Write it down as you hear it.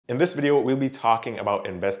In this video, we'll be talking about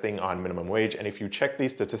investing on minimum wage. And if you check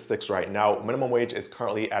these statistics right now, minimum wage is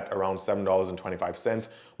currently at around $7.25,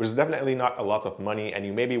 which is definitely not a lot of money. And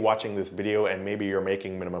you may be watching this video and maybe you're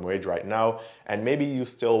making minimum wage right now, and maybe you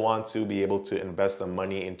still want to be able to invest some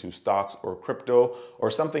money into stocks or crypto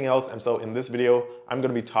or something else. And so in this video, I'm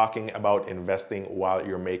going to be talking about investing while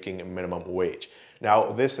you're making minimum wage.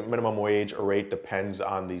 Now, this minimum wage rate depends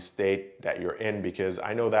on the state that you're in, because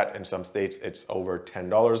I know that in some states it's over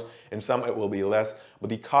 $10, in some it will be less,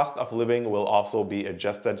 but the cost of living will also be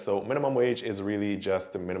adjusted. So minimum wage is really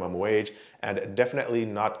just the minimum wage, and definitely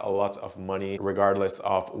not a lot of money regardless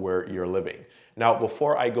of where you're living. Now,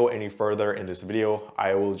 before I go any further in this video,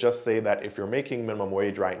 I will just say that if you're making minimum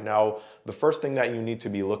wage right now, the first thing that you need to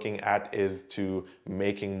be looking at is to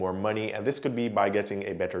making more money. And this could be by getting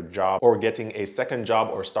a better job or getting a second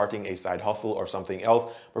job or starting a side hustle or something else.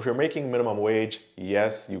 But if you're making minimum wage,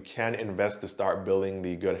 yes, you can invest to start building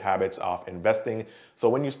the good habits of investing. So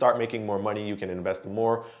when you start making more money, you can invest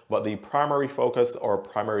more. But the primary focus or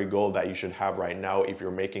primary goal that you should have right now, if you're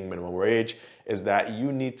making minimum wage, is that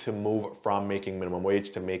you need to move from making minimum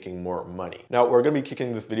wage to making more money. Now, we're going to be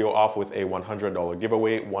kicking this video off with a $100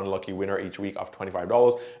 giveaway, one lucky winner each week of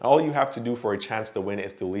 $25. And all you have to do for a chance to win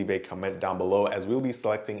is to leave a comment down below, as we'll be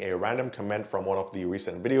selecting a random comment from one of the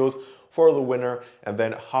recent videos for the winner, and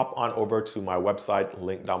then hop on over to my website,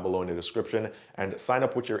 link down below in the description, and sign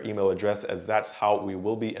up with your email address, as that's how we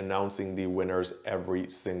will be announcing the winners every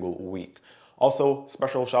single week. Also,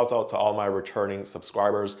 special shout out to all my returning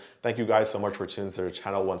subscribers. Thank you guys so much for tuning to the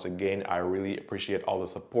channel once again. I really appreciate all the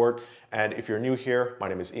support. And if you're new here, my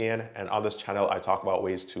name is Eann, and on this channel, I talk about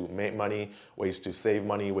ways to make money, ways to save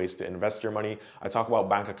money, ways to invest your money. I talk about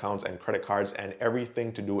bank accounts and credit cards and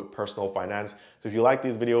everything to do with personal finance. So if you like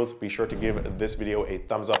these videos, be sure to give this video a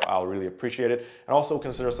thumbs up. I'll really appreciate it. And also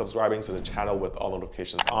consider subscribing to the channel with all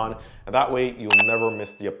notifications on. And that way you'll never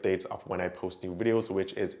miss the updates of when I post new videos,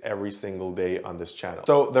 which is every single day on this channel.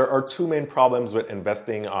 So there are two main problems with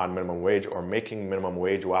investing on minimum wage or making minimum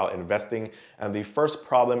wage while investing. And the first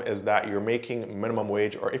problem is that you're making minimum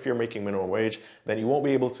wage, or if you're making minimum wage, then you won't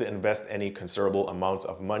be able to invest any considerable amounts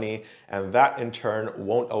of money. And that in turn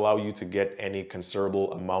won't allow you to get any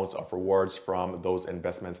considerable amounts of rewards from those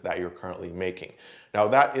investments that you're currently making. Now,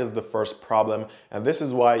 that is the first problem, and this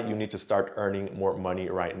is why you need to start earning more money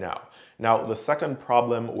right now. Now, the second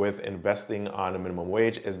problem with investing on a minimum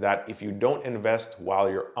wage is that if you don't invest while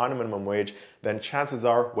you're on a minimum wage, then chances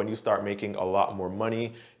are when you start making a lot more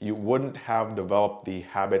money, you wouldn't have developed the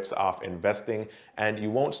habits of investing, and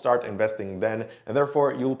you won't start investing then, and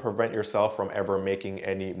therefore you'll prevent yourself from ever making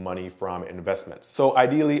any money from investments. So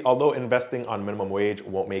ideally, although investing on minimum wage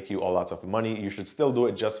won't make you a lot of money, you should still do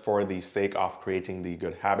it just for the sake of creating the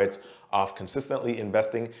good habits of consistently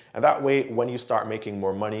investing. And that way, when you start making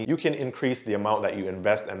more money, you can increase the amount that you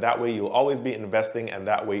invest, and that way you'll always be investing, and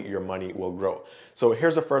that way your money will grow. So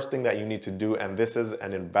here's the first thing that you need to do, and this is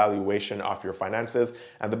an evaluation of your finances.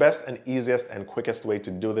 And the best and easiest and quickest way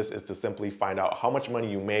to do this is to simply find out how much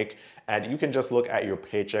money you make, and you can just look at your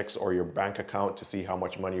paychecks or your bank account to see how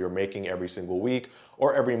much money you're making every single week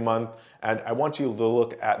or every month. And I want you to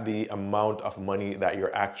look at the amount of money that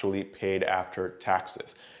you're actually paid after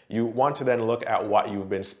taxes. You want to then look at what you've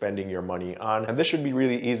been spending your money on. And this should be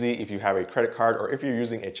really easy if you have a credit card or if you're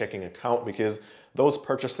using a checking account, because those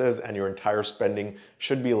purchases and your entire spending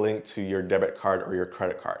should be linked to your debit card or your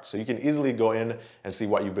credit card. So you can easily go in and see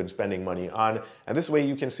what you've been spending money on. And this way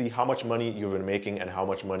you can see how much money you've been making and how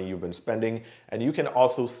much money you've been spending. And you can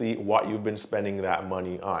also see what you've been spending that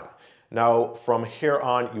money on. Now, from here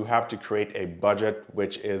on, you have to create a budget,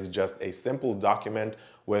 which is just a simple document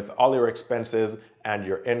with all your expenses and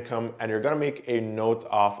your income. And you're gonna make a note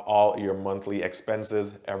of all your monthly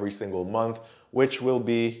expenses every single month, which will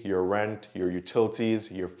be your rent, your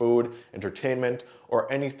utilities, your food, entertainment, or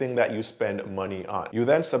anything that you spend money on. You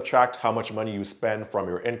then subtract how much money you spend from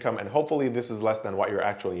your income, and hopefully this is less than what you're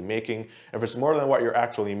actually making. If it's more than what you're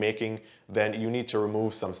actually making, then you need to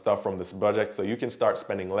remove some stuff from this budget so you can start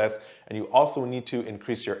spending less. And you also need to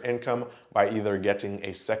increase your income by either getting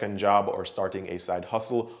a second job or starting a side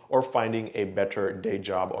hustle or finding a better day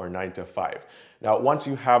job or 9 to 5. Now, once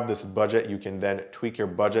you have this budget, you can then tweak your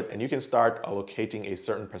budget and you can start allocating a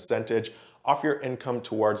certain percentage of your income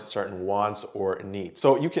towards certain wants or needs.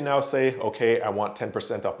 So you can now say, okay, I want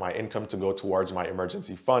 10% of my income to go towards my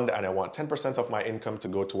emergency fund, and I want 10% of my income to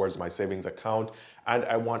go towards my savings account, and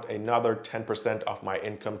I want another 10% of my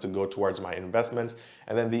income to go towards my investments,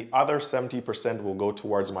 and then the other 70% will go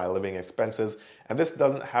towards my living expenses. And this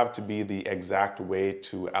doesn't have to be the exact way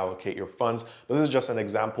to allocate your funds, but this is just an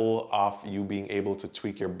example of you being able to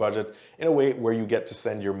tweak your budget in a way where you get to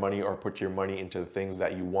send your money or put your money into the things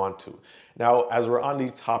that you want to. Now, as we're on the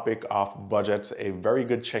topic of budgets, a very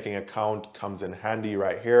good checking account comes in handy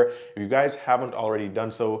right here. If you guys haven't already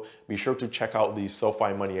done so, be sure to check out the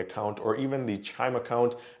SoFi Money account or even the Chime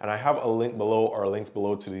account. And I have a link below or links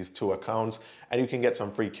below to these two accounts, and you can get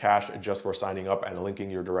some free cash just for signing up and linking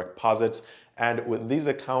your direct deposits. And with these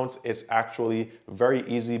accounts, it's actually very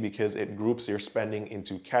easy because it groups your spending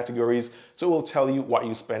into categories. So it will tell you what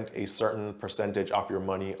you spent a certain percentage of your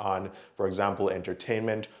money on, for example,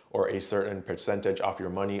 entertainment, or a certain percentage of your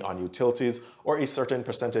money on utilities, or a certain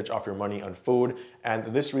percentage of your money on food. And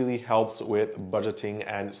this really helps with budgeting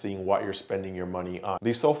and seeing what you're spending your money on.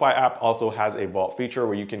 The SoFi app also has a vault feature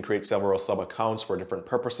where you can create several sub-accounts for different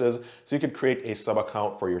purposes. So you could create a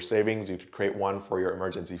sub-account for your savings, you could create one for your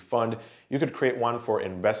emergency fund, you could create one for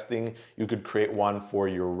investing, you could create one for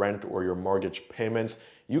your rent or your mortgage payments.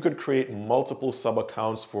 You could create multiple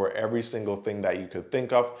sub-accounts for every single thing that you could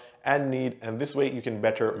think of and need, and this way you can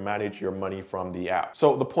better manage your money from the app.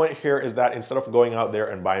 So the point here is that instead of going out there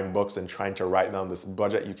and buying books and trying to write down this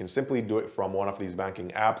budget, you can simply do it from one of these banking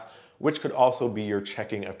apps, which could also be your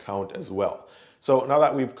checking account as well. So now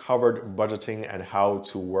that we've covered budgeting and how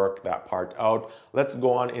to work that part out, let's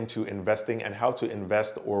go on into investing and how to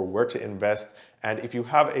invest or where to invest. And if you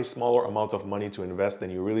have a smaller amount of money to invest, then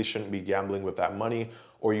you really shouldn't be gambling with that money,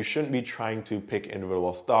 or you shouldn't be trying to pick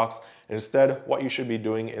individual stocks. Instead, what you should be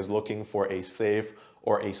doing is looking for a safe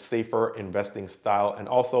or a safer investing style, and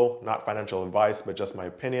also not financial advice, but just my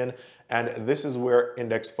opinion. And this is where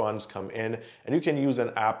index funds come in, and you can use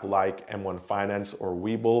an app like M1 Finance or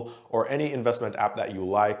Webull or any investment app that you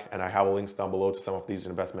like. And I have links down below to some of these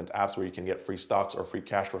investment apps where you can get free stocks or free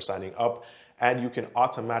cash for signing up. And you can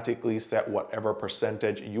automatically set whatever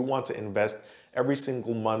percentage you want to invest every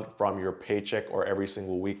single month from your paycheck or every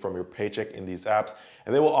single week from your paycheck in these apps.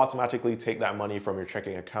 And they will automatically take that money from your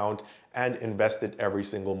checking account and invest it every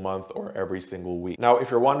single month or every single week. Now,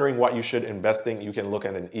 if you're wondering what you should invest in, you can look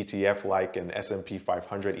at an ETF like an S&P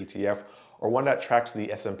 500 ETF or one that tracks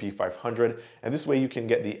the S&P 500. And this way you can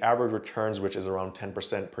get the average returns, which is around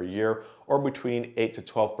 10% per year, or between 8 to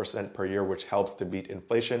 12% per year, which helps to beat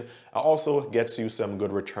inflation. It also gets you some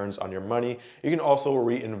good returns on your money. You can also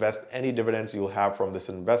reinvest any dividends you'll have from this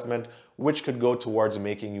investment, which could go towards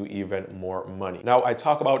making you even more money. Now, I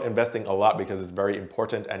talk about investing a lot because it's very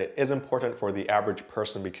important, and it is important for the average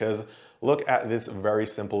person because look at this very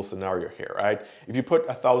simple scenario here, right? If you put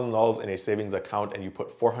 $1,000 in a savings account and you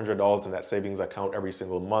put $400 in that savings account every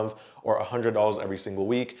single month or $100 every single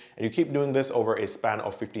week, and you keep doing this over a span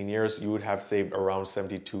of 15 years, you would have saved around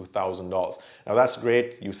 $72,000. Now that's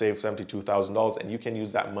great, you save $72,000 and you can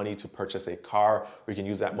use that money to purchase a car, or you can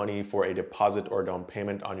use that money for a deposit or down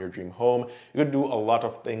payment on your dream home. You could do a lot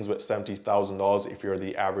of things with $70,000 if you're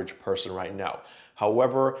the average person right now.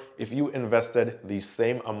 However, if you invested the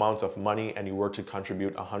same amount of money and you were to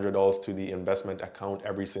contribute $100 to the investment account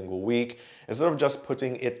every single week, instead of just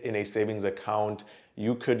putting it in a savings account,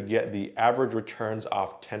 you could get the average returns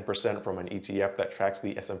of 10% from an ETF that tracks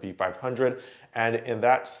the S&P 500. And in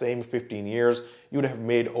that same 15 years, you would have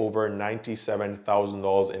made over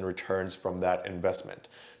 $97,000 in returns from that investment.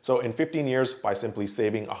 So in 15 years, by simply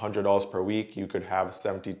saving $100 per week, you could have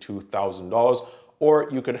 $72,000. Or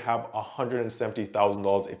you could have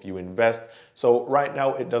 $170,000 if you invest. So right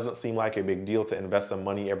now, it doesn't seem like a big deal to invest some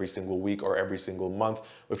money every single week or every single month.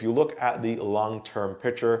 If you look at the long-term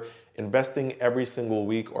picture, investing every single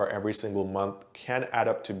week or every single month can add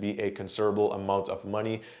up to be a considerable amount of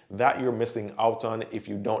money that you're missing out on if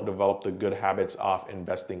you don't develop the good habits of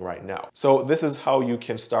investing right now. So this is how you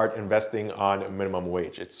can start investing on minimum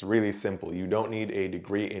wage. It's really simple. You don't need a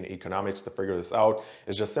degree in economics to figure this out.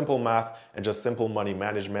 It's just simple math and just simple money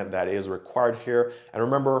management that is required here. And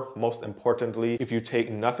remember, most importantly, if you take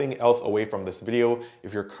nothing else away from this video,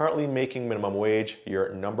 if you're currently making minimum wage,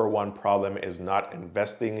 your number one problem is not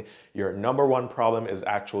investing. Your number one problem is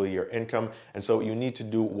actually your income. And so you need to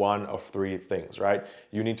do one of three things, right?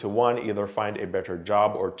 You need to, one, either find a better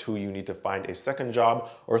job, or two, you need to find a second job,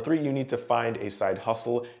 or three, you need to find a side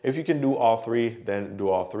hustle. If you can do all three, then do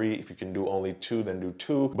all three. If you can do only two, then do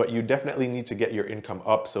two. But you definitely need to get your income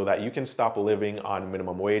up so that you can stop living on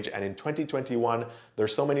minimum wage. And in 2021,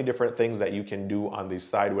 there's so many different things that you can do on the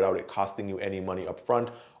side without it costing you any money up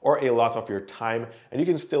front or a lot of your time. And you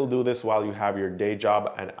can still do this while you have your day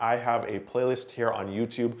job. And I have a playlist here on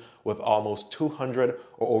YouTube with almost 200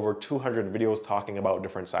 or over 200 videos talking about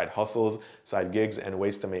different side hustles, side gigs, and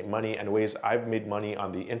ways to make money, and ways I've made money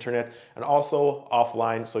on the internet and also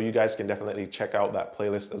offline. So you guys can definitely check out that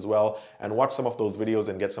playlist as well and watch some of those videos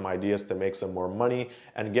and get some ideas to make some more money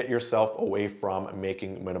and get yourself away from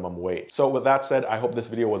making minimum wage. So with that said, I hope this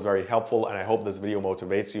video was very helpful, and I hope this video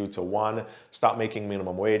motivates you to, one, stop making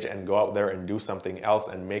minimum wage and go out there and do something else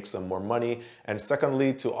and make some more money, and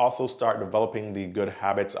secondly, to also start developing the good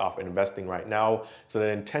habits of investing right now so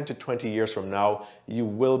that in 10 to 20 years from now, you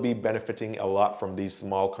will be benefiting a lot from these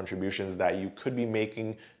small contributions that you could be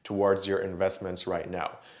making towards your investments right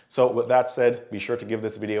now. So with that said, be sure to give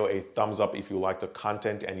this video a thumbs up if you like the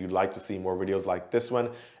content and you'd like to see more videos like this one.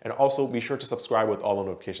 And also be sure to subscribe with all the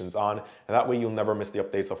notifications on, and that way you'll never miss the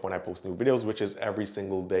updates of when I post new videos, which is every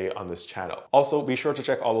single day on this channel. Also, be sure to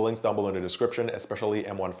check all the links down below in the description, especially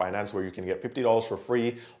M1 Finance, where you can get $50 for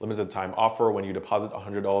free, limited time offer when you deposit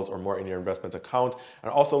 $100 or more in your investment account.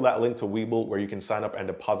 And also that link to Webull, where you can sign up and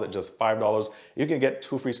deposit just $5. You can get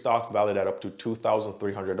 2 free stocks valued at up to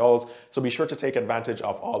 $2,300. So be sure to take advantage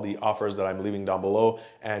of all the offers that I'm leaving down below,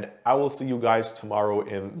 and I will see you guys tomorrow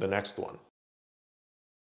in the next one.